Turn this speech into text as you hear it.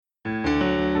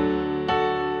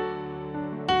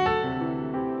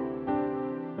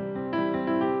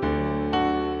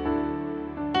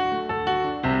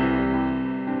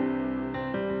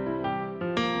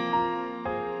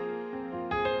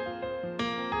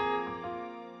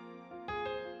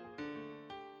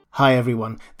Hi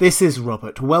everyone, this is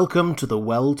Robert. Welcome to The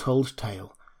Well-Told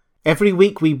Tale. Every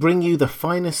week we bring you the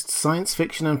finest science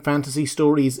fiction and fantasy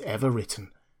stories ever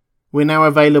written. We're now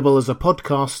available as a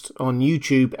podcast on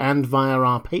YouTube and via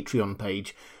our Patreon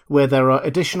page, where there are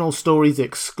additional stories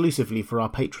exclusively for our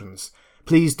patrons.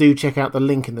 Please do check out the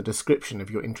link in the description if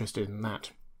you're interested in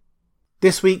that.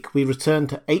 This week we return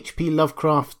to H.P.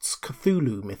 Lovecraft's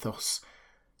Cthulhu mythos.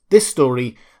 This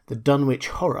story, The Dunwich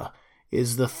Horror,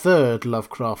 is the third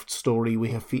Lovecraft story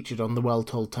we have featured on The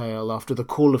Well-Told Tale after The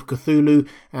Call of Cthulhu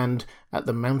and At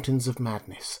the Mountains of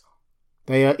Madness.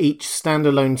 They are each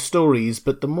standalone stories,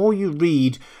 but the more you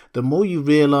read, the more you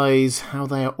realise how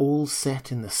they are all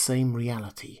set in the same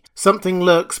reality. Something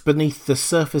lurks beneath the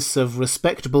surface of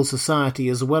respectable society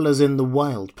as well as in the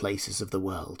wild places of the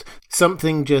world.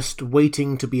 Something just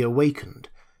waiting to be awakened,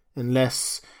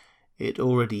 unless it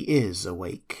already is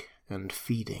awake and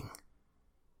feeding.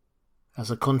 As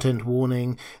a content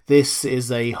warning, this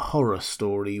is a horror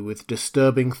story with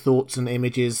disturbing thoughts and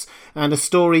images, and a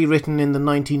story written in the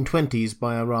 1920s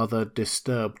by a rather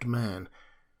disturbed man.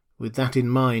 With that in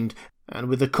mind, and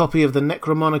with a copy of the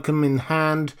Necromonicon in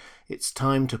hand, it's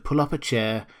time to pull up a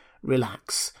chair,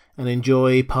 relax, and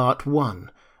enjoy part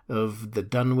 1 of The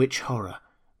Dunwich Horror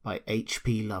by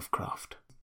H.P. Lovecraft.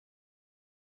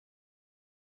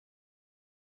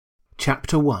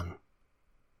 Chapter 1.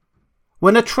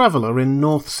 When a traveller in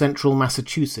north-central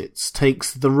Massachusetts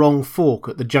takes the wrong fork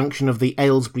at the junction of the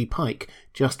Aylesbury Pike,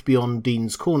 just beyond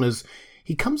Dean's Corners,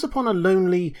 he comes upon a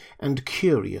lonely and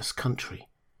curious country.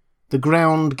 The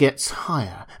ground gets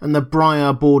higher, and the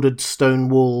briar-bordered stone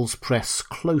walls press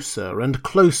closer and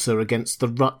closer against the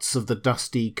ruts of the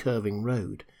dusty, curving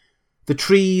road. The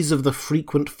trees of the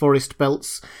frequent forest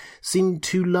belts seem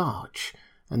too large,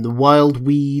 and the wild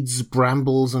weeds,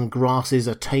 brambles and grasses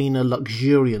attain a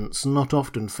luxuriance not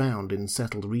often found in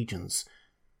settled regions.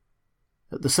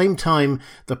 At the same time,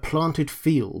 the planted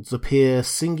fields appear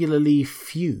singularly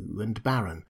few and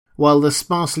barren, while the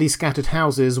sparsely scattered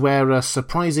houses wear a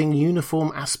surprising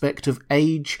uniform aspect of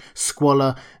age,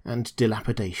 squalor and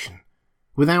dilapidation.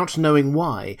 Without knowing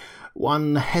why,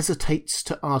 one hesitates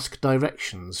to ask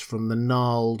directions from the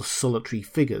gnarled, solitary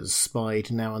figures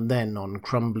spied now and then on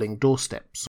crumbling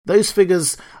doorsteps. Those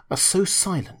figures are so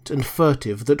silent and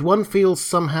furtive that one feels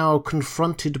somehow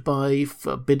confronted by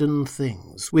forbidden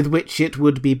things, with which it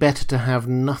would be better to have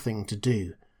nothing to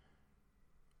do.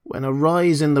 When a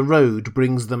rise in the road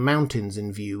brings the mountains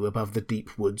in view above the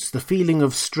deep woods, the feeling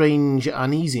of strange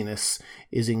uneasiness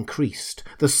is increased.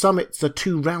 The summits are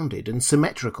too rounded and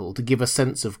symmetrical to give a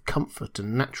sense of comfort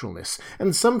and naturalness,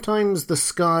 and sometimes the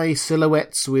sky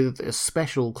silhouettes with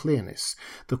especial clearness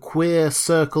the queer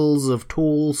circles of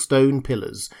tall stone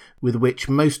pillars with which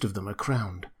most of them are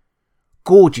crowned.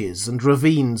 Gorges and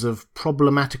ravines of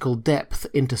problematical depth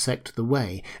intersect the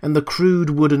way, and the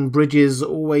crude wooden bridges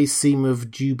always seem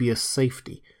of dubious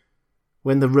safety.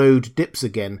 When the road dips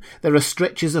again, there are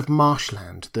stretches of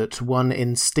marshland that one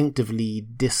instinctively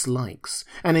dislikes,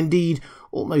 and indeed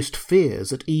almost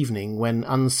fears at evening when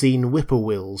unseen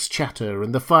whippoorwills chatter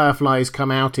and the fireflies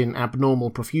come out in abnormal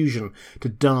profusion to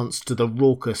dance to the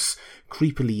raucous,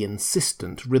 creepily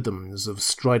insistent rhythms of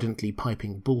stridently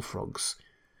piping bullfrogs.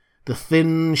 The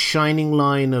thin, shining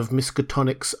line of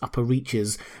Miskatonic's upper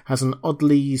reaches has an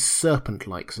oddly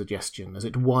serpent-like suggestion as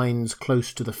it winds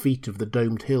close to the feet of the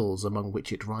domed hills among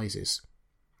which it rises.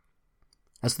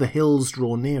 As the hills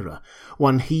draw nearer,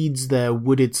 one heeds their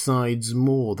wooded sides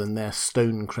more than their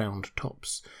stone-crowned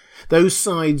tops. Those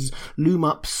sides loom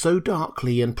up so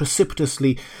darkly and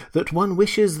precipitously that one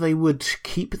wishes they would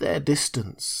keep their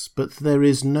distance, but there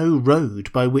is no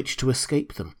road by which to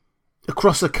escape them.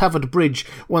 Across a covered bridge,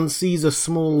 one sees a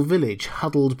small village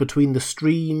huddled between the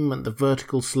stream and the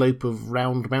vertical slope of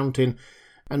Round Mountain,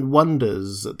 and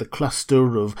wonders at the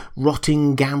cluster of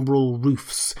rotting gambrel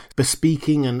roofs,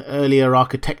 bespeaking an earlier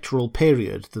architectural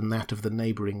period than that of the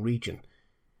neighbouring region.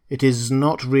 It is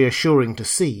not reassuring to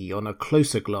see, on a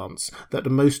closer glance, that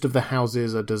most of the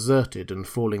houses are deserted and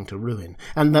falling to ruin,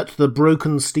 and that the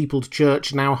broken-steepled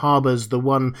church now harbours the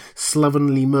one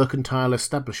slovenly mercantile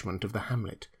establishment of the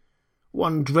hamlet.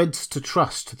 One dreads to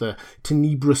trust the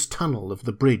tenebrous tunnel of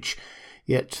the bridge,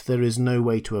 yet there is no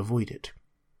way to avoid it.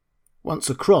 Once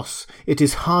across, it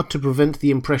is hard to prevent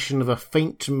the impression of a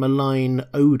faint malign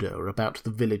odour about the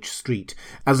village street,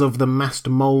 as of the massed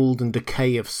mould and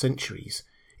decay of centuries.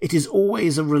 It is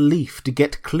always a relief to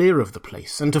get clear of the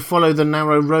place, and to follow the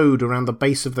narrow road around the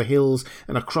base of the hills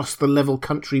and across the level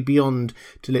country beyond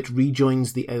till it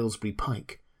rejoins the Aylesbury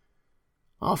Pike.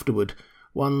 Afterward,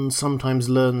 one sometimes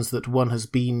learns that one has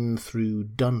been through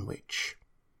Dunwich.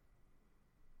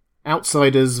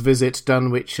 Outsiders visit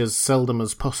Dunwich as seldom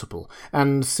as possible,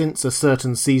 and since a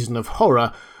certain season of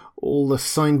horror, all the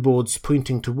signboards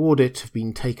pointing toward it have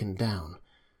been taken down.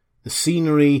 The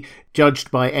scenery,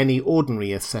 judged by any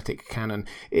ordinary aesthetic canon,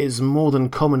 is more than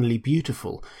commonly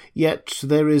beautiful, yet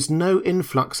there is no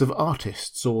influx of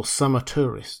artists or summer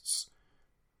tourists.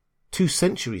 2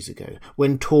 centuries ago,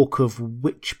 when talk of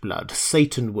witch blood,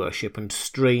 Satan worship, and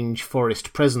strange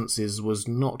forest presences was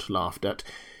not laughed at,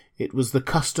 it was the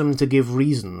custom to give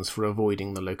reasons for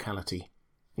avoiding the locality.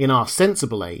 In our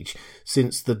sensible age,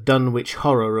 since the Dunwich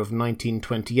horror of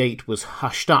 1928 was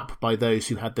hushed up by those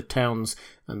who had the town's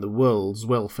and the world's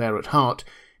welfare at heart,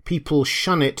 people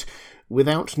shun it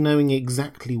without knowing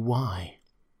exactly why.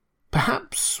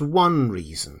 Perhaps one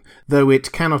reason, though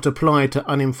it cannot apply to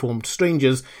uninformed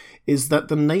strangers, is that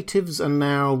the natives are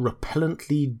now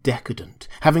repellently decadent,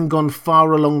 having gone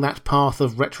far along that path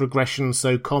of retrogression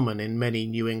so common in many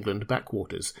New England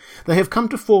backwaters. They have come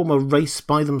to form a race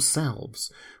by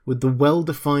themselves, with the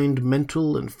well-defined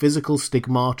mental and physical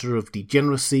stigmata of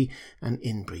degeneracy and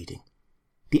inbreeding.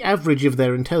 The average of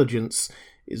their intelligence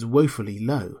is woefully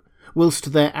low,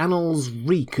 whilst their annals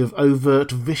reek of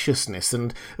overt viciousness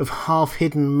and of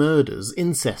half-hidden murders,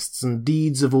 incests, and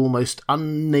deeds of almost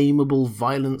unnameable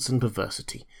violence and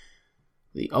perversity.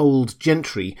 The old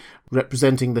gentry,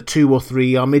 representing the 2 or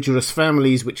 3 armigerous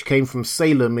families which came from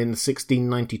Salem in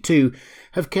 1692,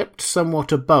 have kept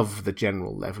somewhat above the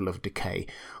general level of decay,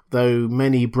 though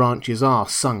many branches are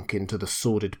sunk into the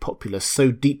sordid populace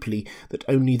so deeply that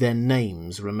only their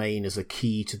names remain as a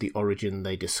key to the origin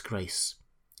they disgrace.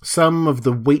 Some of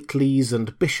the Whateleys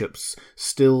and Bishops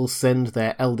still send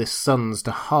their eldest sons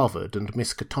to Harvard and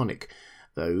Miskatonic,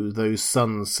 though those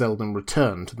sons seldom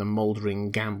return to the mouldering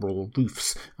gambrel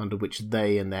roofs under which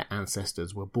they and their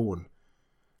ancestors were born.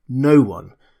 No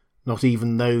one, not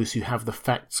even those who have the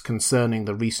facts concerning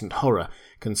the recent horror,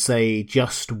 can say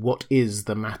just what is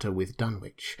the matter with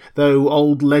Dunwich, though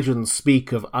old legends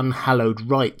speak of unhallowed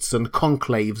rites and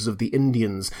conclaves of the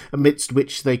Indians, amidst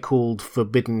which they called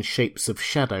forbidden shapes of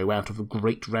shadow out of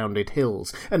great rounded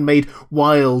hills, and made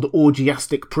wild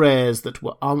orgiastic prayers that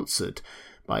were answered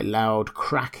by loud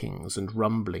crackings and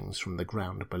rumblings from the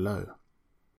ground below.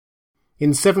 In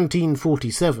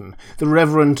 1747, the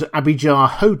Reverend Abijah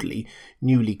Hoadley,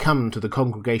 newly come to the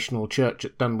Congregational Church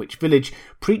at Dunwich Village,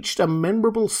 preached a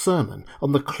memorable sermon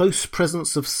on the close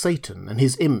presence of Satan and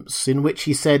his imps, in which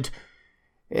he said,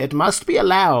 "It must be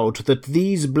allowed that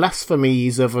these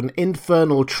blasphemies of an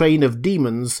infernal train of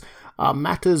demons are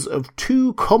matters of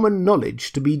too common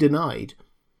knowledge to be denied.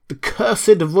 The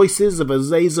cursed voices of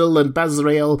Azazel and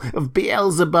Bazrael, of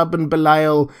Beelzebub and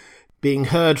Belial, being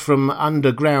heard from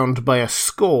underground by a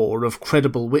score of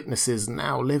credible witnesses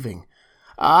now living.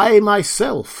 I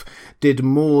myself did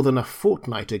more than a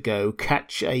fortnight ago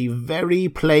catch a very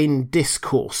plain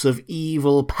discourse of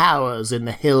evil powers in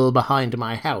the hill behind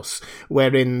my house,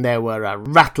 wherein there were a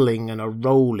rattling and a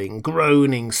rolling,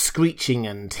 groaning, screeching,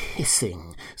 and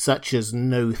hissing, such as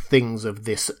no things of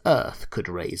this earth could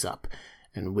raise up,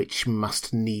 and which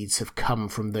must needs have come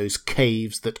from those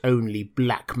caves that only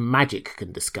black magic can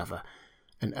discover,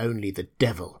 and only the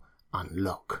devil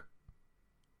unlock."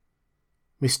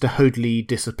 Mr. Hoadley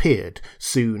disappeared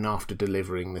soon after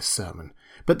delivering this sermon,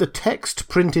 but the text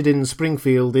printed in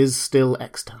Springfield is still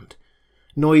extant.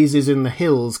 Noises in the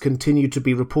hills continue to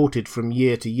be reported from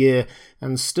year to year,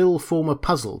 and still form a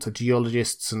puzzle to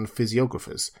geologists and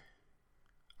physiographers.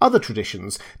 Other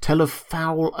traditions tell of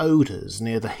foul odours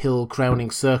near the hill-crowning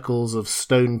circles of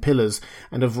stone pillars,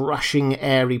 and of rushing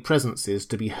airy presences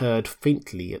to be heard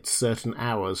faintly at certain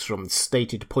hours from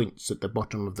stated points at the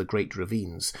bottom of the great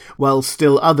ravines, while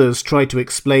still others try to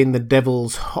explain the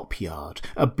devil's hop-yard,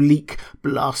 a bleak,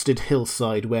 blasted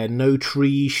hillside where no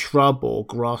tree, shrub, or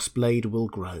grass blade will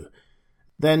grow.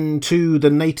 Then, too, the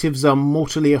natives are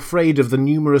mortally afraid of the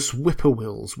numerous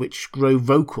whippoorwills which grow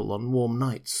vocal on warm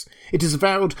nights. It is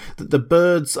vowed that the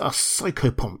birds are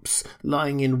psychopomps,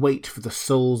 lying in wait for the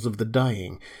souls of the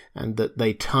dying, and that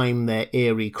they time their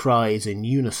eerie cries in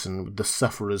unison with the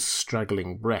sufferer's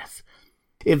straggling breath.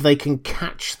 If they can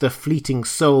catch the fleeting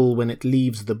soul when it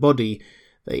leaves the body,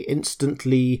 they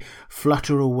instantly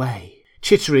flutter away,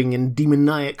 chittering in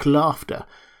demoniac laughter.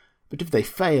 But if they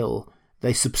fail,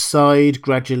 they subside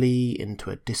gradually into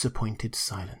a disappointed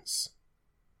silence.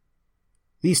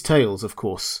 These tales, of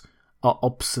course, are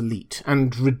obsolete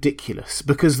and ridiculous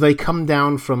because they come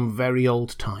down from very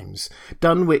old times.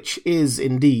 Dunwich is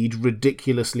indeed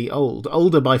ridiculously old,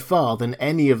 older by far than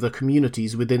any of the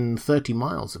communities within 30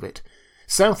 miles of it.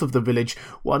 South of the village,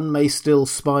 one may still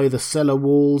spy the cellar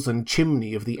walls and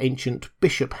chimney of the ancient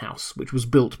Bishop House, which was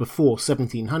built before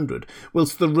 1700,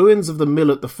 whilst the ruins of the mill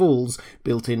at the Falls,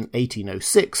 built in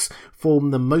 1806,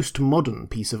 form the most modern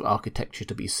piece of architecture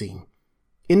to be seen.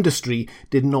 Industry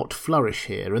did not flourish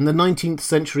here, and the 19th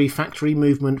century factory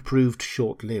movement proved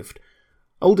short-lived.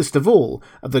 Oldest of all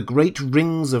are the great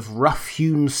rings of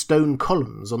rough-hewn stone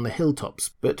columns on the hilltops,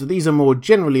 but these are more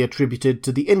generally attributed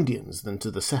to the Indians than to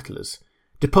the settlers.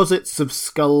 Deposits of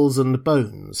skulls and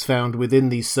bones found within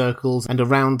these circles and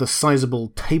around the sizable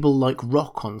table-like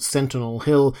rock on Sentinel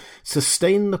Hill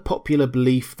sustain the popular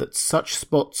belief that such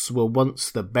spots were once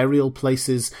the burial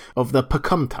places of the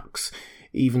Pocumtucks,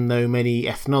 even though many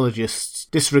ethnologists,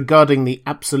 disregarding the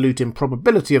absolute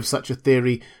improbability of such a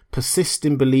theory, persist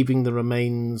in believing the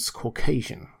remains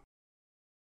Caucasian.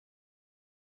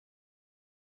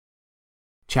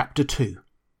 Chapter 2.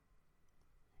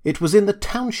 It was in the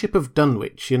township of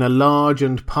Dunwich, in a large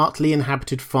and partly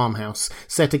inhabited farmhouse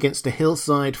set against a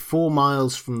hillside 4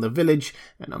 miles from the village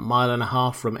and 1.5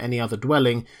 miles from any other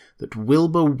dwelling, that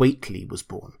Wilbur Whately was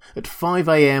born at 5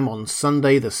 a.m. on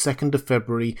Sunday the 2nd of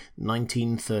February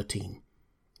 1913.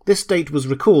 This date was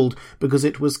recalled because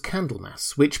it was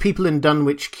Candlemas, which people in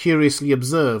Dunwich curiously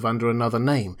observe under another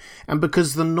name, and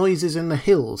because the noises in the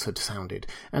hills had sounded,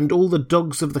 and all the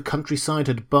dogs of the countryside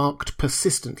had barked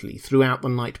persistently throughout the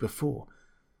night before.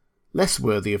 Less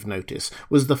worthy of notice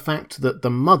was the fact that the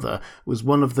mother was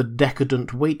one of the decadent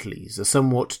Whateleys, a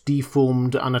somewhat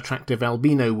deformed, unattractive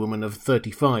albino woman of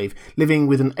 35, living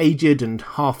with an aged and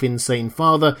half-insane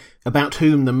father, about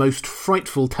whom the most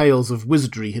frightful tales of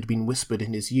wizardry had been whispered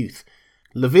in his youth.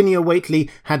 Lavinia Whately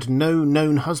had no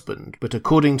known husband, but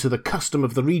according to the custom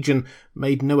of the region,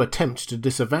 made no attempt to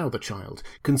disavow the child,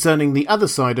 concerning the other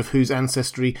side of whose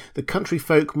ancestry the country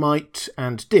folk might,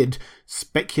 and did,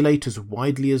 speculate as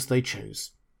widely as they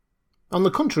chose. On the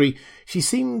contrary, she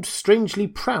seemed strangely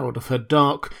proud of her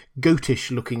dark,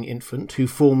 goatish-looking infant, who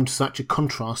formed such a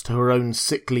contrast to her own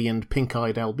sickly and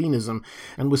pink-eyed albinism,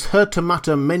 and was heard to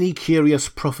mutter many curious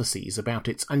prophecies about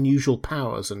its unusual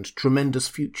powers and tremendous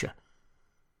future.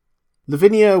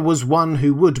 Lavinia was one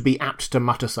who would be apt to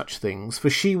mutter such things, for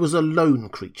she was a lone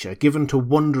creature, given to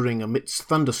wandering amidst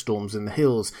thunderstorms in the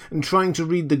hills, and trying to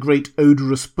read the great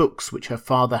odorous books which her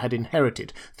father had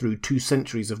inherited through 2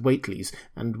 centuries of Whateleys,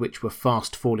 and which were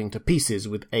fast falling to pieces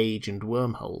with age and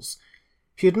wormholes.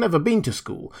 She had never been to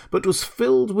school, but was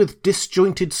filled with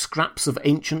disjointed scraps of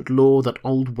ancient lore that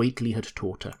old Whately had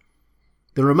taught her.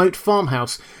 The remote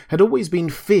farmhouse had always been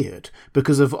feared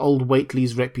because of old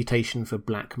Whately's reputation for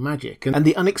black magic, and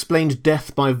the unexplained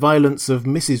death by violence of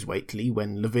Mrs. Whately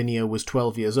when Lavinia was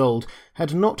 12 years old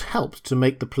had not helped to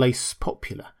make the place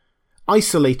popular.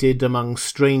 Isolated among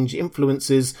strange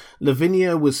influences,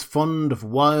 Lavinia was fond of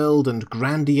wild and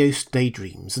grandiose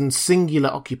daydreams and singular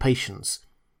occupations.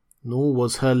 Nor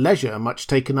was her leisure much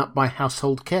taken up by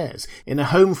household cares, in a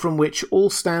home from which all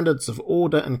standards of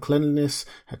order and cleanliness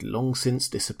had long since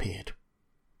disappeared.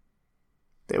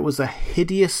 There was a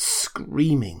hideous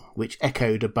screaming which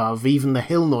echoed above even the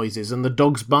hill noises and the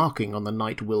dogs barking on the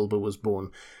night Wilbur was born,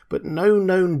 but no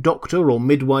known doctor or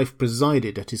midwife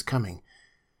presided at his coming.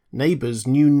 Neighbours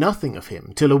knew nothing of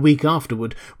him till a week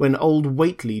afterward, when old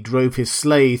Whately drove his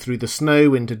sleigh through the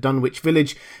snow into Dunwich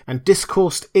village and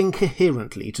discoursed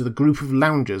incoherently to the group of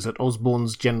loungers at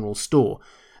Osborne's general store.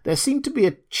 There seemed to be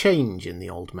a change in the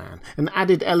old man, an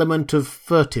added element of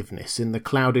furtiveness in the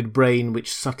clouded brain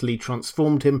which subtly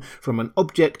transformed him from an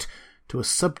object to a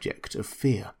subject of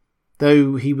fear,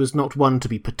 though he was not one to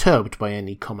be perturbed by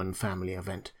any common family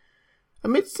event.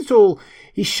 Amidst it all,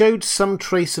 he showed some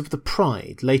trace of the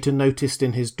pride later noticed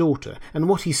in his daughter, and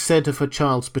what he said of her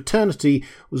child's paternity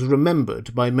was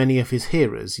remembered by many of his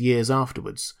hearers years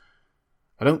afterwards.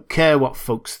 "I don't care what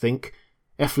folks think.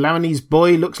 If Laviny's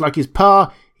boy looks like his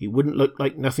pa, he wouldn't look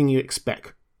like nothing you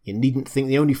expect. You needn't think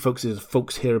the only folks is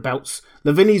folks hereabouts.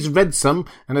 Laviny's read some,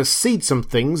 and has seed some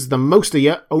things the most of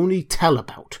you only tell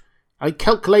about. I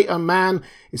calculate a man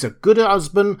is a good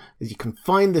husband as you can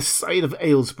find this side of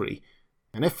Aylesbury.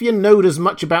 And if you knowed as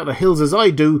much about the hills as I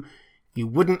do, you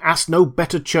wouldn't ask no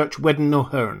better church wedding nor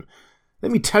hern.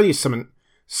 Let me tell you something.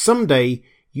 Some day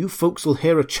you folks'll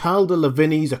hear a child of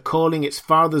Laviny's a-calling its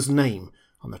father's name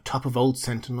on the top of old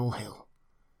Sentinel Hill."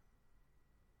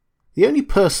 The only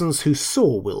persons who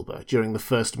saw Wilbur during the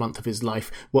first month of his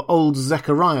life were old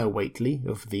Zechariah Whately,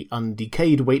 of the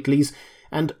undecayed Whateleys,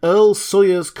 and Earl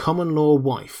Sawyer's common-law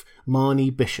wife,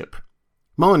 Marnie Bishop.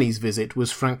 Marnie's visit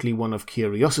was frankly one of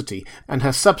curiosity, and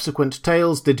her subsequent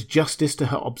tales did justice to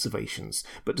her observations,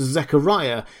 but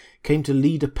Zechariah came to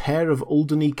lead a pair of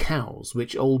Alderney cows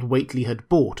which old Whately had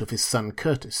bought of his son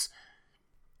Curtis.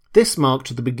 This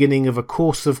marked the beginning of a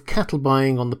course of cattle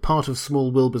buying on the part of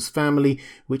small Wilbur's family,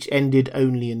 which ended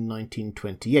only in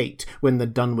 1928, when the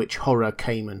Dunwich horror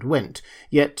came and went,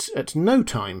 yet at no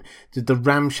time did the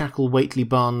ramshackle Whately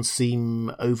barn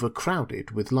seem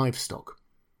overcrowded with livestock.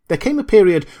 There came a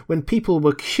period when people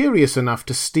were curious enough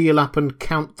to steal up and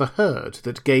count the herd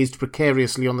that gazed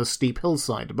precariously on the steep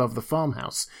hillside above the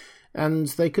farmhouse, and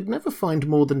they could never find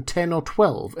more than 10 or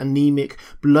 12 anaemic,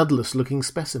 bloodless-looking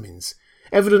specimens.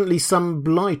 Evidently some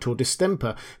blight or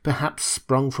distemper, perhaps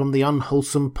sprung from the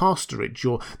unwholesome pasturage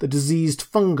or the diseased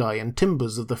fungi and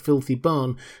timbers of the filthy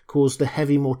barn, caused a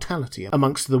heavy mortality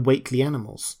amongst the Whately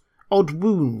animals. Odd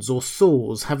wounds or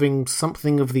sores having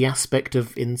something of the aspect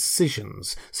of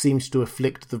incisions seemed to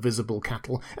afflict the visible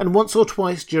cattle, and once or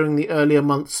twice during the earlier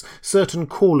months certain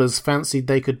callers fancied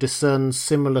they could discern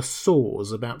similar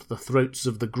sores about the throats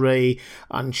of the grey,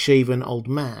 unshaven old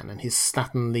man and his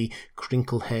slatternly,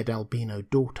 crinkle-haired albino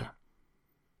daughter.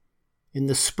 In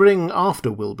the spring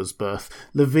after Wilbur's birth,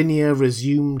 Lavinia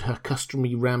resumed her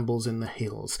customary rambles in the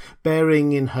hills,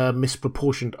 bearing in her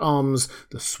misproportioned arms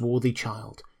the swarthy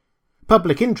child.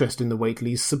 Public interest in the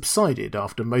Whateleys subsided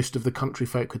after most of the country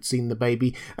folk had seen the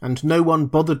baby, and no one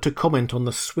bothered to comment on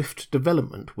the swift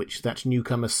development which that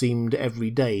newcomer seemed every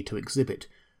day to exhibit.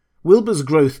 Wilbur's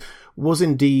growth was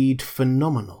indeed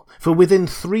phenomenal, for within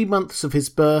 3 months of his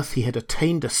birth he had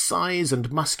attained a size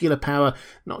and muscular power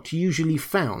not usually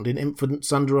found in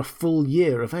infants under a full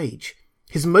year of age.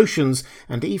 His motions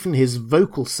and even his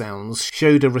vocal sounds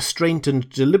showed a restraint and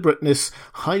deliberateness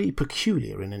highly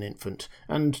peculiar in an infant,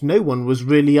 and no one was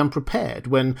really unprepared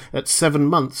when, at 7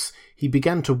 months, he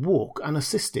began to walk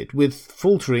unassisted, with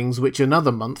falterings which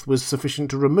another month was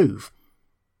sufficient to remove.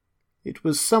 It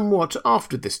was somewhat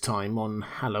after this time, on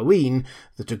Halloween,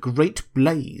 that a great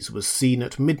blaze was seen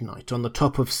at midnight on the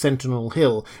top of Sentinel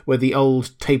Hill, where the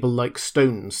old table-like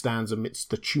stone stands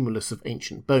amidst the tumulus of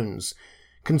ancient bones.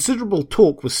 Considerable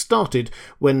talk was started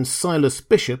when Silas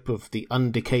Bishop, of the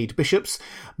Undecayed Bishops,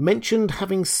 mentioned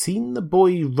having seen the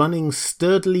boy running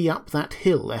sturdily up that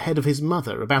hill ahead of his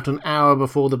mother about an hour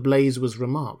before the blaze was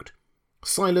remarked.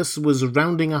 Silas was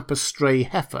rounding up a stray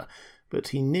heifer, but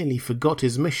he nearly forgot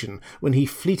his mission when he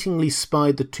fleetingly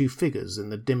spied the 2 figures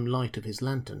in the dim light of his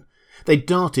lantern. They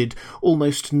darted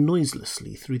almost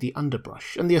noiselessly through the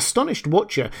underbrush, and the astonished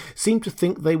watcher seemed to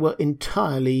think they were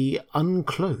entirely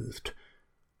unclothed.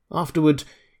 Afterward,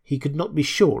 he could not be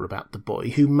sure about the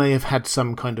boy, who may have had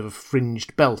some kind of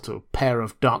fringed belt or pair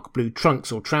of dark blue trunks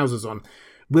or trousers on.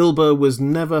 Wilbur was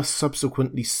never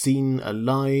subsequently seen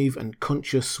alive and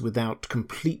conscious without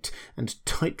complete and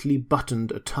tightly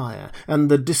buttoned attire,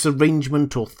 and the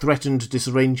disarrangement or threatened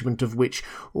disarrangement of which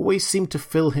always seemed to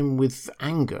fill him with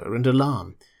anger and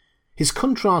alarm. His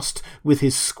contrast with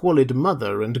his squalid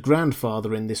mother and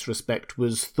grandfather in this respect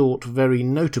was thought very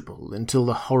notable until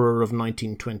the horror of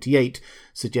 1928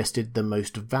 suggested the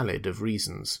most valid of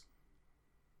reasons.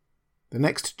 The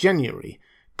next January,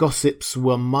 gossips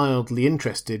were mildly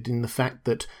interested in the fact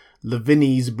that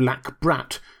Lavinia's black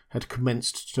brat had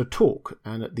commenced to talk,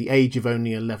 and at the age of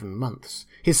only 11 months.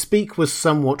 His speak was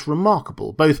somewhat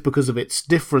remarkable, both because of its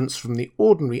difference from the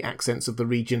ordinary accents of the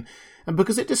region, and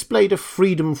because it displayed a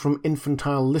freedom from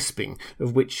infantile lisping,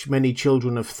 of which many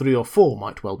children of 3 or 4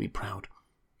 might well be proud.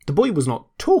 The boy was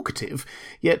not talkative,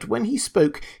 yet when he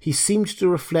spoke he seemed to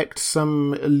reflect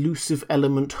some elusive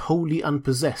element wholly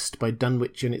unpossessed by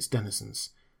Dunwich and its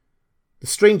denizens. The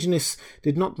strangeness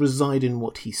did not reside in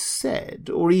what he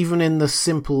said, or even in the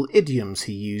simple idioms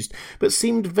he used, but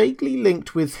seemed vaguely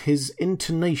linked with his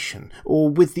intonation,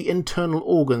 or with the internal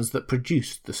organs that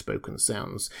produced the spoken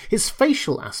sounds. His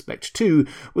facial aspect, too,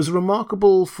 was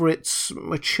remarkable for its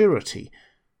maturity,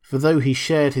 for though he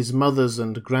shared his mother's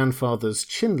and grandfather's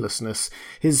chinlessness,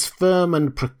 his firm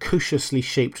and precociously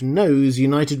shaped nose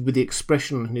united with the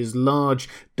expression in his large,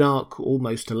 dark,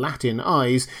 almost Latin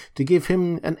eyes to give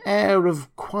him an air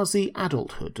of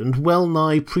quasi-adulthood and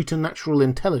well-nigh preternatural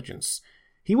intelligence.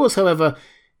 He was, however,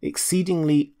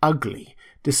 exceedingly ugly,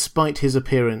 despite his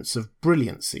appearance of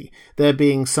brilliancy, there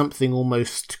being something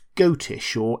almost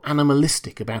goatish or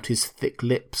animalistic about his thick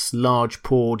lips,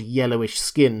 large-pored, yellowish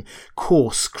skin,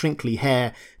 coarse, crinkly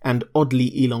hair, and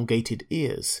oddly elongated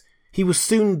ears. He was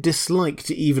soon disliked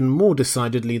even more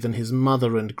decidedly than his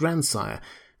mother and grandsire,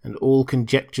 and all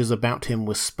conjectures about him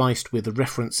were spiced with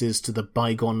references to the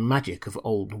bygone magic of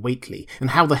old Whately,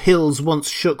 and how the hills once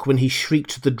shook when he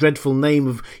shrieked the dreadful name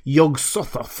of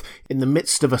Yog-Sothoth in the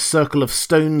midst of a circle of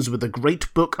stones with a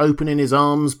great book open in his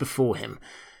arms before him.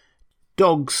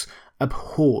 Dogs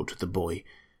abhorred the boy,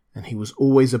 and he was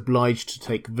always obliged to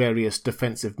take various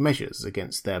defensive measures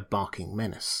against their barking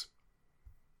menace.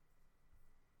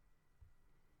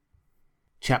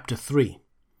 Chapter 3.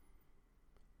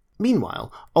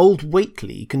 Meanwhile, old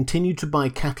Whately continued to buy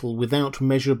cattle without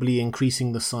measurably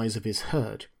increasing the size of his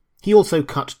herd. He also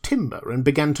cut timber and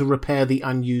began to repair the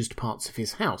unused parts of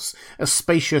his house, a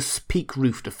spacious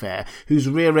peak-roofed affair whose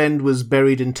rear end was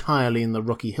buried entirely in the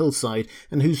rocky hillside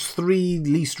and whose 3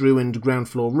 least-ruined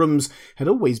ground-floor rooms had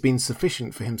always been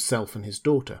sufficient for himself and his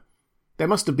daughter. There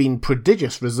must have been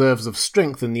prodigious reserves of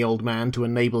strength in the old man to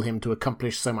enable him to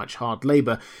accomplish so much hard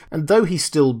labour, and though he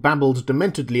still babbled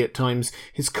dementedly at times,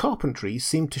 his carpentry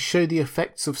seemed to show the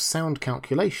effects of sound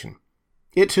calculation.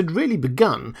 It had really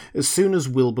begun as soon as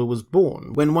Wilbur was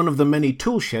born, when one of the many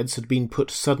tool sheds had been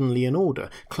put suddenly in order,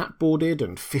 clapboarded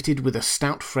and fitted with a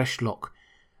stout fresh lock.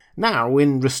 Now,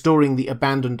 in restoring the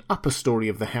abandoned upper story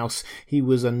of the house, he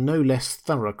was a no less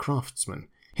thorough craftsman.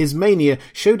 His mania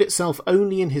showed itself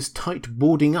only in his tight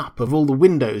boarding up of all the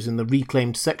windows in the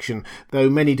reclaimed section, though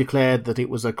many declared that it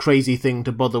was a crazy thing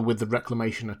to bother with the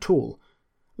reclamation at all.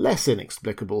 Less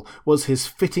inexplicable was his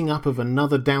fitting up of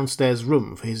another downstairs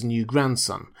room for his new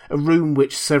grandson, a room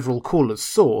which several callers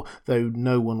saw, though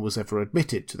no one was ever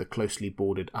admitted to the closely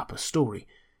boarded upper story.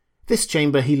 This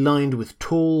chamber he lined with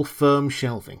tall, firm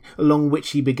shelving, along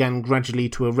which he began gradually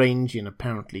to arrange, in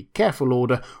apparently careful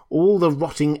order, all the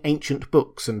rotting ancient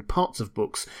books and parts of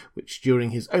books which during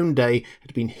his own day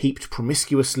had been heaped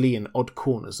promiscuously in odd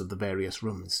corners of the various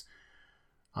rooms.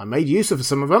 "I made use of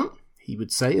some of them," he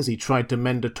would say as he tried to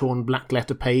mend a torn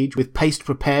black-letter page with paste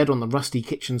prepared on the rusty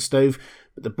kitchen stove,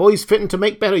 "but the boy's fitting to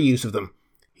make better use of them.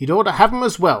 He'd ought to have 'em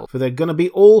as well, for they're going to be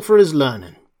all for his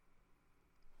learning."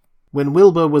 When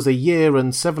Wilbur was a year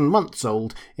and 7 months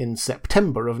old, in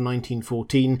September of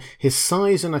 1914, his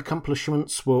size and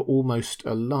accomplishments were almost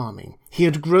alarming. He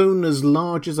had grown as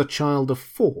large as a child of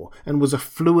 4, and was a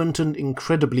fluent and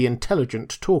incredibly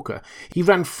intelligent talker. He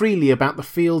ran freely about the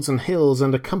fields and hills,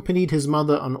 and accompanied his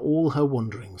mother on all her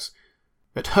wanderings.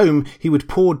 At home he would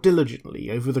pore diligently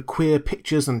over the queer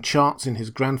pictures and charts in his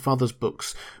grandfather's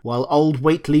books, while old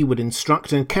Whately would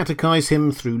instruct and catechize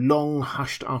him through long,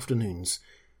 hushed afternoons.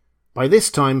 By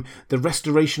this time the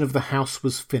restoration of the house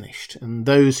was finished, and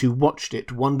those who watched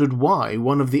it wondered why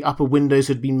one of the upper windows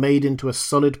had been made into a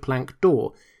solid plank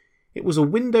door. It was a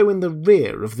window in the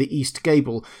rear of the east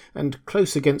gable, and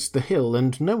close against the hill,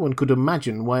 and no one could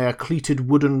imagine why a cleated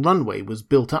wooden runway was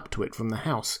built up to it from the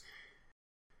house.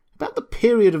 About the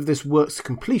period of this work's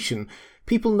completion,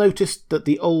 people noticed that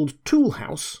the old tool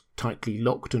house, tightly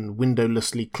locked and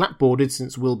windowlessly clapboarded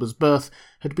since Wilbur's birth,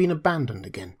 had been abandoned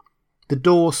again. The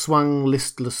door swung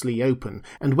listlessly open,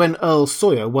 and when Earl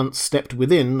Sawyer once stepped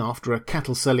within after a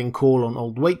cattle-selling call on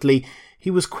old Whately,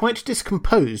 he was quite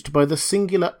discomposed by the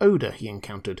singular odour he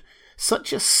encountered.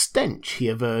 Such a stench, he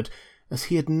averred, as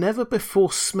he had never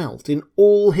before smelt in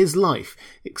all his life,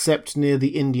 except near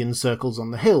the Indian circles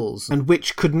on the hills, and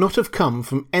which could not have come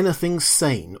from anything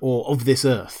sane or of this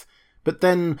earth. But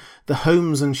then, the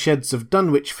homes and sheds of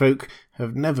Dunwich folk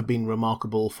have never been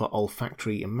remarkable for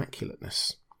olfactory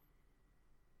immaculateness.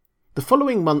 The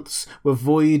following months were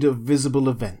void of visible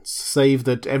events, save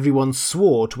that everyone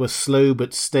swore to a slow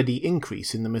but steady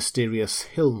increase in the mysterious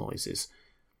hill noises.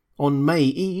 On May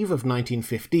Eve of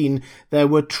 1915 there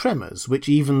were tremors which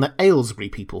even the Aylesbury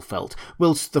people felt,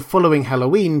 whilst the following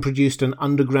Halloween produced an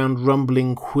underground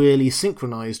rumbling queerly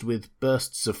synchronised with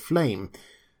bursts of flame,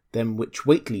 them which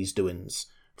Whately's doin's,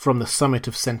 from the summit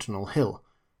of Sentinel Hill.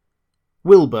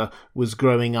 Wilbur was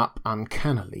growing up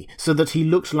uncannily, so that he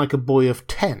looked like a boy of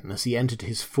 10 as he entered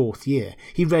his 4th year.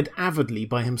 He read avidly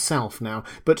by himself now,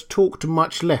 but talked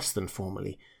much less than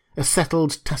formerly. A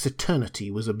settled taciturnity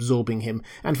was absorbing him,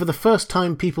 and for the first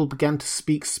time people began to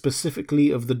speak specifically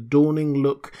of the dawning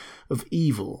look of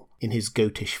evil in his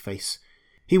goatish face.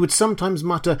 He would sometimes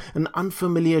mutter an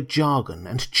unfamiliar jargon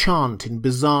and chant in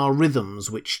bizarre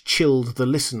rhythms which chilled the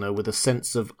listener with a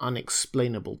sense of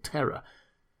unexplainable terror.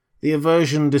 The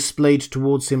aversion displayed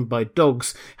towards him by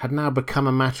dogs had now become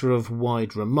a matter of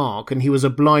wide remark, and he was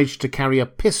obliged to carry a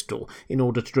pistol in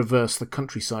order to traverse the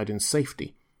countryside in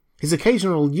safety. His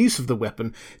occasional use of the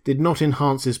weapon did not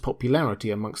enhance his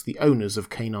popularity amongst the owners of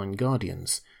canine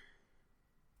guardians.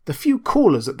 The few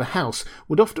callers at the house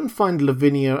would often find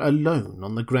Lavinia alone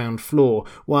on the ground floor,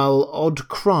 while odd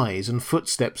cries and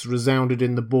footsteps resounded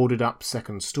in the boarded-up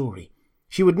second story.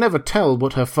 She would never tell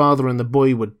what her father and the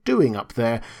boy were doing up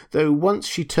there, though once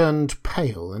she turned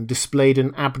pale and displayed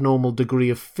an abnormal degree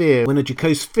of fear when a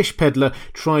jocose fish peddler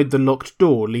tried the locked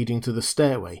door leading to the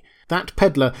stairway. That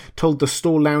peddler told the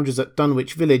store loungers at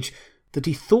Dunwich village that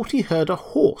he thought he heard a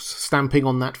horse stamping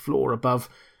on that floor above.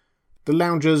 The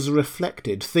loungers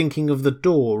reflected, thinking of the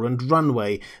door and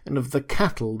runway and of the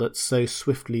cattle that so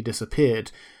swiftly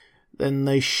disappeared. Then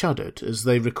they shuddered as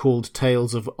they recalled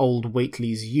tales of old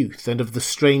Whately's youth and of the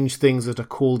strange things that are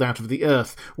called out of the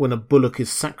earth when a bullock is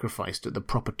sacrificed at the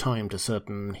proper time to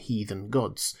certain heathen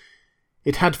gods.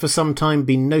 It had for some time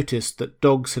been noticed that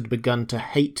dogs had begun to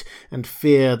hate and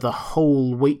fear the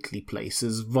whole Whately place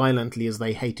as violently as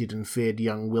they hated and feared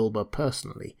young Wilbur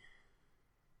personally.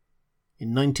 In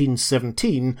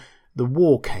 1917, the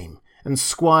war came, and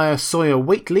Squire Sawyer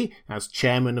Whately, as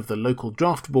chairman of the local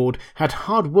draft board, had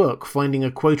hard work finding a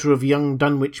quota of young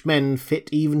Dunwich men fit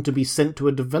even to be sent to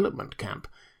a development camp.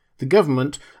 The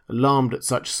government, alarmed at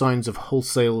such signs of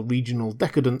wholesale regional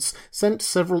decadence, sent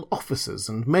several officers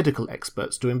and medical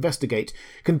experts to investigate,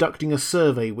 conducting a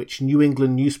survey which New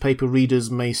England newspaper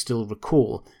readers may still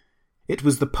recall. It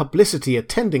was the publicity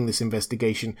attending this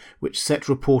investigation which set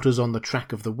reporters on the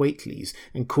track of the Whateleys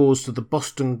and caused the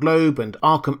Boston Globe and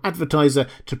Arkham Advertiser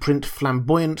to print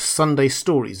flamboyant Sunday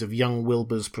stories of young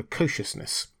Wilbur's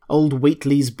precociousness. Old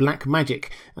Whately's black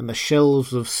magic and the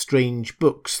shelves of strange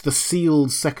books, the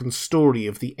sealed second story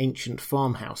of the ancient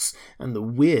farmhouse, and the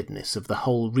weirdness of the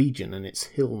whole region and its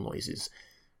hill noises.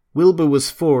 Wilbur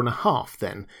was 4.5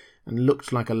 then, and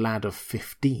looked like a lad of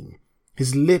 15.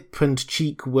 His lip and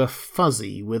cheek were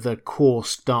fuzzy with a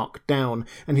coarse dark down,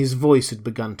 and his voice had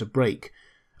begun to break.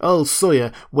 Earl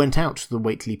Sawyer went out to the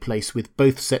Whately place with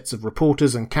both sets of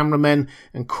reporters and cameramen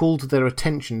and called their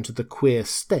attention to the queer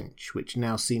stench which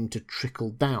now seemed to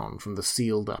trickle down from the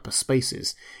sealed upper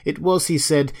spaces. It was, he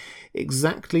said,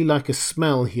 exactly like a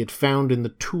smell he had found in the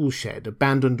tool shed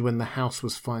abandoned when the house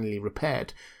was finally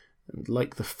repaired, and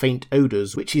like the faint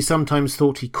odours which he sometimes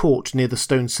thought he caught near the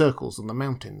stone circles on the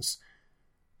mountains.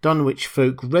 Dunwich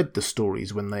folk read the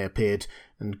stories when they appeared,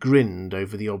 and grinned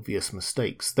over the obvious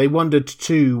mistakes. They wondered,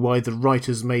 too, why the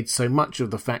writers made so much of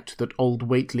the fact that old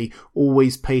Whately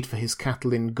always paid for his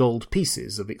cattle in gold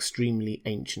pieces of extremely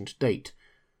ancient date.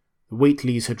 The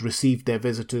Whateleys had received their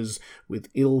visitors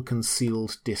with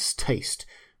ill-concealed distaste,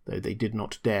 though they did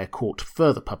not dare court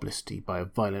further publicity by a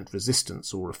violent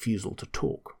resistance or refusal to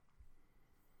talk.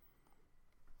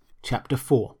 Chapter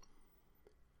 4.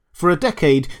 For a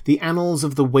decade, the annals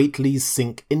of the Whateleys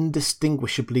sink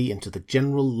indistinguishably into the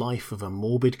general life of a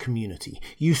morbid community,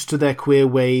 used to their queer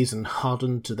ways and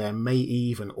hardened to their May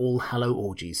Eve and All-Hallow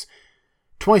orgies.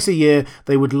 Twice a year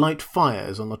they would light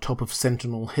fires on the top of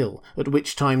Sentinel Hill, at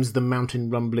which times the mountain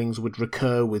rumblings would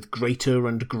recur with greater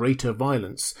and greater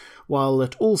violence, while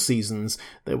at all seasons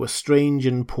there were strange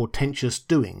and portentous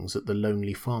doings at the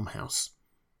lonely farmhouse.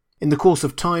 In the course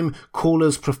of time,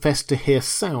 callers professed to hear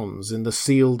sounds in the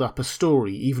sealed upper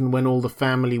story, even when all the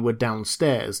family were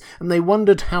downstairs, and they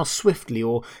wondered how swiftly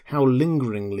or how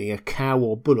lingeringly a cow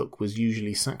or bullock was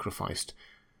usually sacrificed.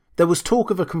 There was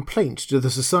talk of a complaint to the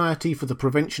Society for the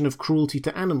Prevention of Cruelty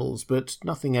to Animals, but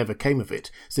nothing ever came of it,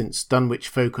 since Dunwich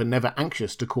folk are never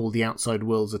anxious to call the outside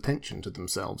world's attention to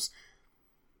themselves.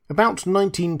 About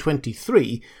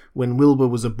 1923, when Wilbur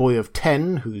was a boy of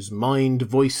 10, whose mind,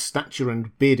 voice, stature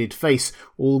and bearded face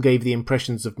all gave the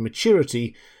impressions of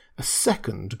maturity, a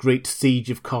second great siege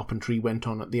of carpentry went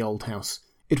on at the old house.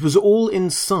 It was all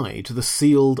inside the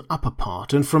sealed upper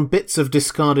part, and from bits of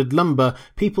discarded lumber,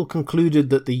 people concluded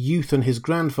that the youth and his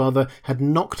grandfather had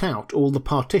knocked out all the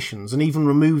partitions and even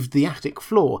removed the attic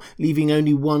floor, leaving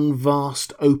only one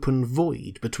vast open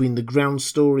void between the ground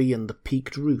story and the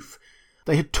peaked roof.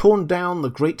 They had torn down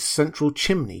the great central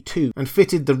chimney, too, and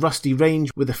fitted the rusty range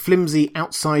with a flimsy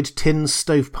outside tin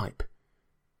stovepipe.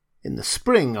 In the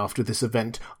spring after this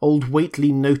event, old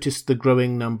Whately noticed the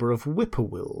growing number of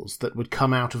whippoorwills that would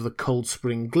come out of the Cold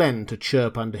Spring Glen to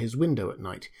chirp under his window at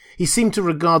night. He seemed to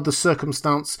regard the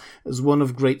circumstance as one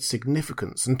of great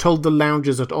significance, and told the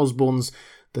loungers at Osborne's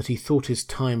that he thought his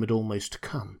time had almost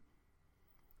come.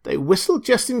 "They whistle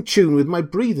just in tune with my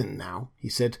breathing now," he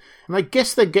said, "and I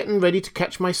guess they're getting ready to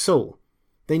catch my soul.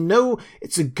 They know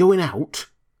it's a-going out,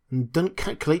 and don't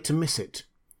calculate to miss it.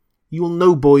 You'll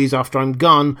know, boys, after I'm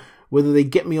gone, whether they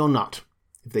get me or not.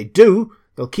 If they do,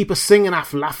 they'll keep a singing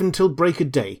half laughing till break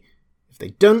of day. If they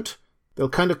don't, they'll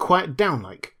kind of quiet down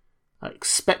like. I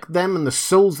expect them and the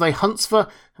souls they hunts for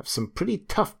have some pretty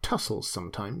tough tussles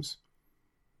sometimes."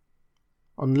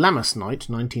 On Lammas night,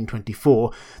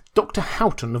 1924, Dr.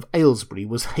 Houghton of Aylesbury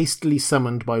was hastily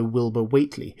summoned by Wilbur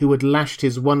Whately, who had lashed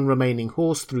his one remaining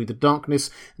horse through the darkness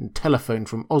and telephoned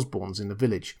from Osborne's in the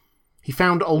village. He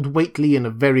found old Whately in a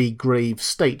very grave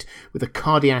state, with a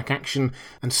cardiac action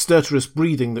and stertorous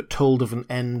breathing that told of an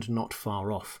end not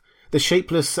far off. The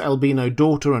shapeless albino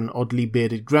daughter and oddly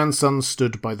bearded grandson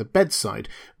stood by the bedside,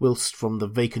 whilst from the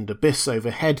vacant abyss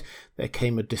overhead there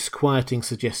came a disquieting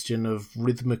suggestion of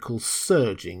rhythmical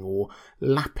surging or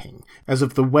lapping, as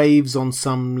of the waves on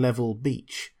some level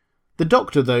beach. The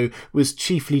doctor, though, was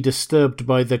chiefly disturbed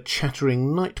by the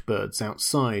chattering night-birds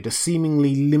outside, a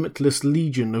seemingly limitless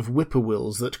legion of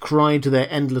whippoorwills that cried their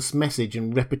endless message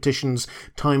in repetitions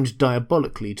timed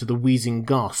diabolically to the wheezing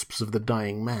gasps of the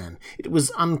dying man. It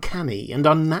was uncanny and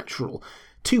unnatural.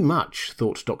 Too much,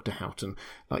 thought Dr. Houghton,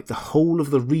 like the whole of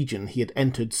the region he had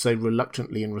entered so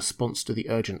reluctantly in response to the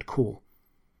urgent call.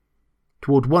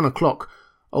 Toward 1 o'clock,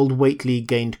 old Whately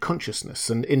gained consciousness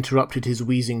and interrupted his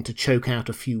wheezing to choke out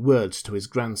a few words to his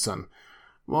grandson.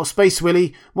 "More space,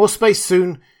 Willie, more space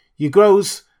soon. You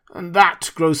grows, and that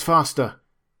grows faster.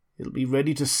 It'll be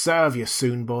ready to serve you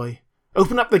soon, boy.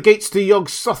 Open up the gates to Yog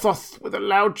Sothoth with a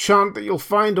loud chant that you'll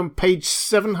find on page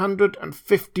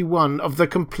 751 of the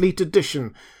complete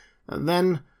edition, and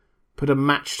then put a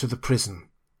match to the prison.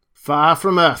 Far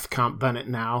from earth can't burn it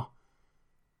now."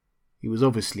 He was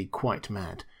obviously quite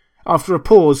mad. After a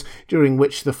pause, during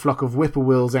which the flock of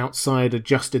whippoorwills outside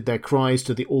adjusted their cries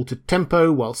to the altered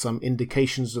tempo, while some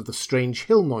indications of the strange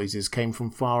hill noises came from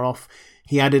far off,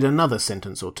 he added another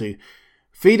sentence or two.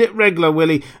 "Feed it reg'lar,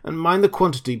 Willie, and mind the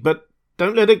quantity, but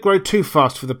don't let it grow too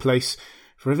fast for the place,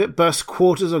 for if it bursts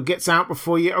quarters or gets out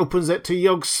before you opens it to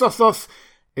Yog Sothoth,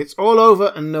 it's all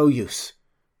over and no use.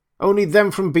 Only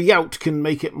them from beyout can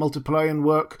make it multiply and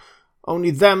work. Only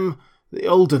them, the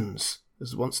old uns,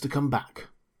 as wants to come back."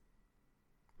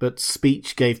 But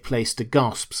speech gave place to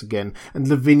gasps again, and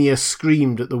Lavinia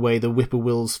screamed at the way the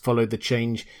whippoorwills followed the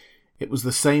change. It was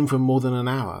the same for more than an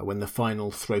hour when the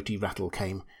final throaty rattle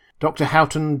came. Dr.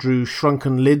 Houghton drew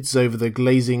shrunken lids over the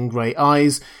glazing grey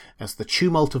eyes as the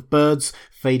tumult of birds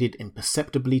faded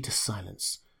imperceptibly to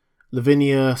silence.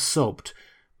 Lavinia sobbed,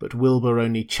 but Wilbur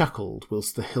only chuckled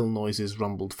whilst the hill noises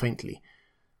rumbled faintly.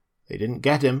 "They didn't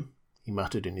get him," he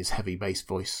muttered in his heavy bass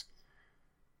voice.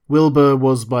 Wilbur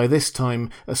was by this time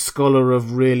a scholar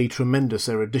of really tremendous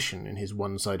erudition in his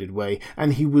one-sided way,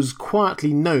 and he was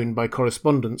quietly known by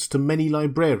correspondence to many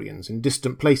librarians in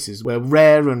distant places where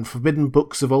rare and forbidden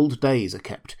books of old days are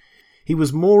kept. He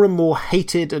was more and more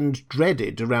hated and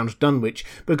dreaded around Dunwich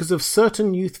because of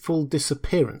certain youthful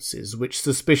disappearances which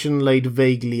suspicion laid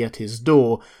vaguely at his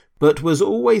door, but was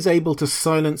always able to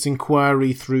silence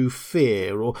inquiry through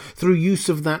fear or through use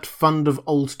of that fund of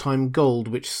old-time gold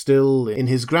which still, in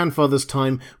his grandfather's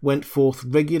time, went forth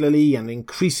regularly and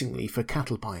increasingly for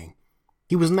cattle buying.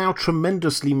 He was now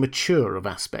tremendously mature of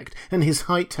aspect, and his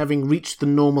height, having reached the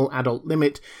normal adult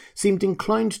limit, seemed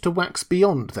inclined to wax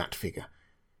beyond that figure.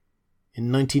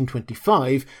 In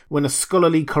 1925, when a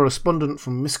scholarly correspondent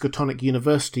from Miskatonic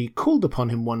University called upon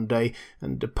him one day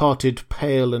and departed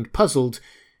pale and puzzled,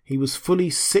 he was fully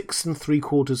 6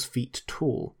 3/4 feet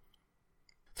tall.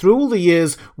 Through all the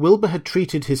years, Wilbur had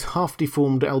treated his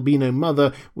half-deformed albino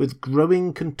mother with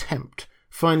growing contempt,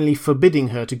 finally forbidding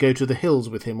her to go to the hills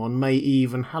with him on May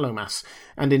Eve and Hallowmas,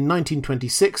 and in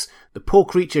 1926 the poor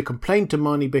creature complained to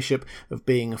Marnie Bishop of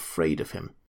being afraid of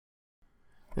him.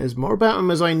 "There's more about him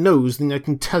as I knows than I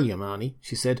can tell you, Marnie,"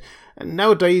 she said, "and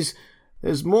nowadays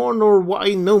there's more nor what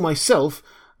I know myself,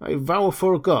 I vow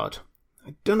afore God.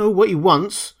 I dunno what he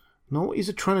wants, nor what he's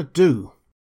a-trying to do."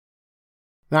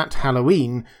 That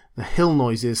Halloween, the hill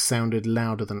noises sounded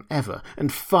louder than ever,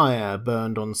 and fire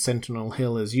burned on Sentinel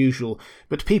Hill as usual,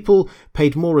 but people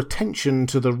paid more attention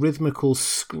to the rhythmical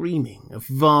screaming of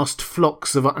vast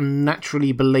flocks of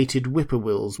unnaturally belated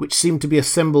whippoorwills which seemed to be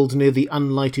assembled near the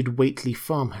unlighted Whately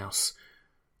farmhouse.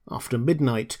 After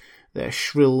midnight, their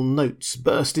shrill notes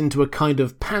burst into a kind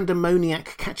of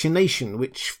pandemoniac cachinnation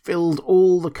which filled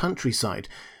all the countryside,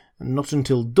 and not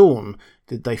until dawn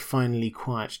did they finally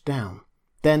quiet down.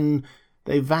 Then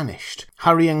they vanished,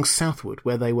 hurrying southward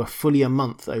where they were fully a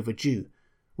month overdue.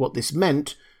 What this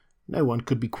meant, no one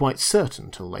could be quite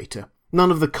certain till later. None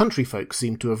of the country folk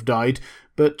seemed to have died,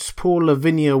 but poor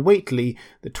Lavinia Whately,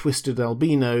 the twisted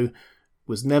albino,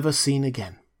 was never seen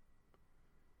again.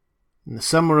 In the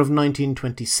summer of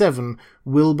 1927,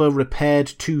 Wilbur repaired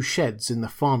 2 sheds in the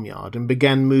farmyard and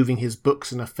began moving his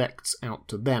books and effects out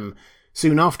to them.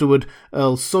 Soon afterward,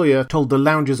 Earl Sawyer told the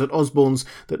loungers at Osborne's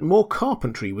that more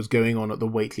carpentry was going on at the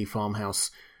Whately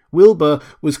farmhouse. Wilbur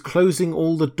was closing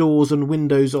all the doors and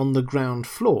windows on the ground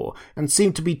floor and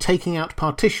seemed to be taking out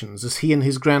partitions as he and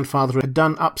his grandfather had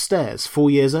done upstairs 4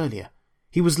 years earlier.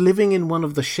 He was living in one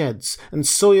of the sheds, and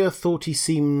Sawyer thought he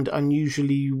seemed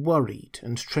unusually worried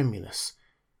and tremulous.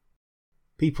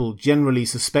 People generally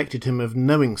suspected him of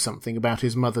knowing something about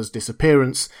his mother's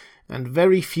disappearance, and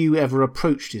very few ever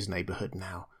approached his neighbourhood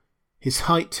now. His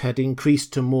height had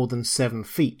increased to more than 7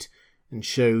 feet, and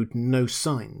showed no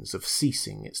signs of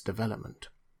ceasing its development.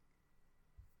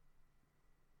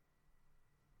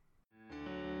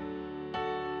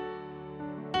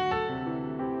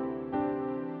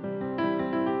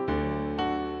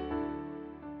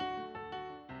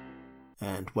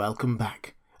 And welcome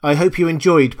back. I hope you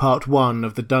enjoyed part 1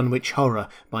 of the Dunwich Horror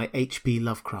by H.P.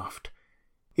 Lovecraft.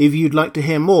 If you'd like to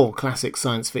hear more classic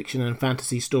science fiction and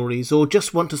fantasy stories, or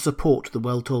just want to support The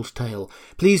Well Told Tale,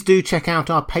 please do check out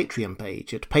our Patreon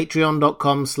page at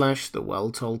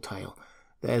patreon.com/thewelltoldtale.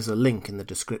 There's a link in the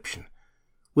description.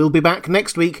 We'll be back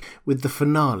next week with the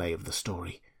finale of the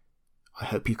story. I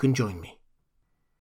hope you can join me.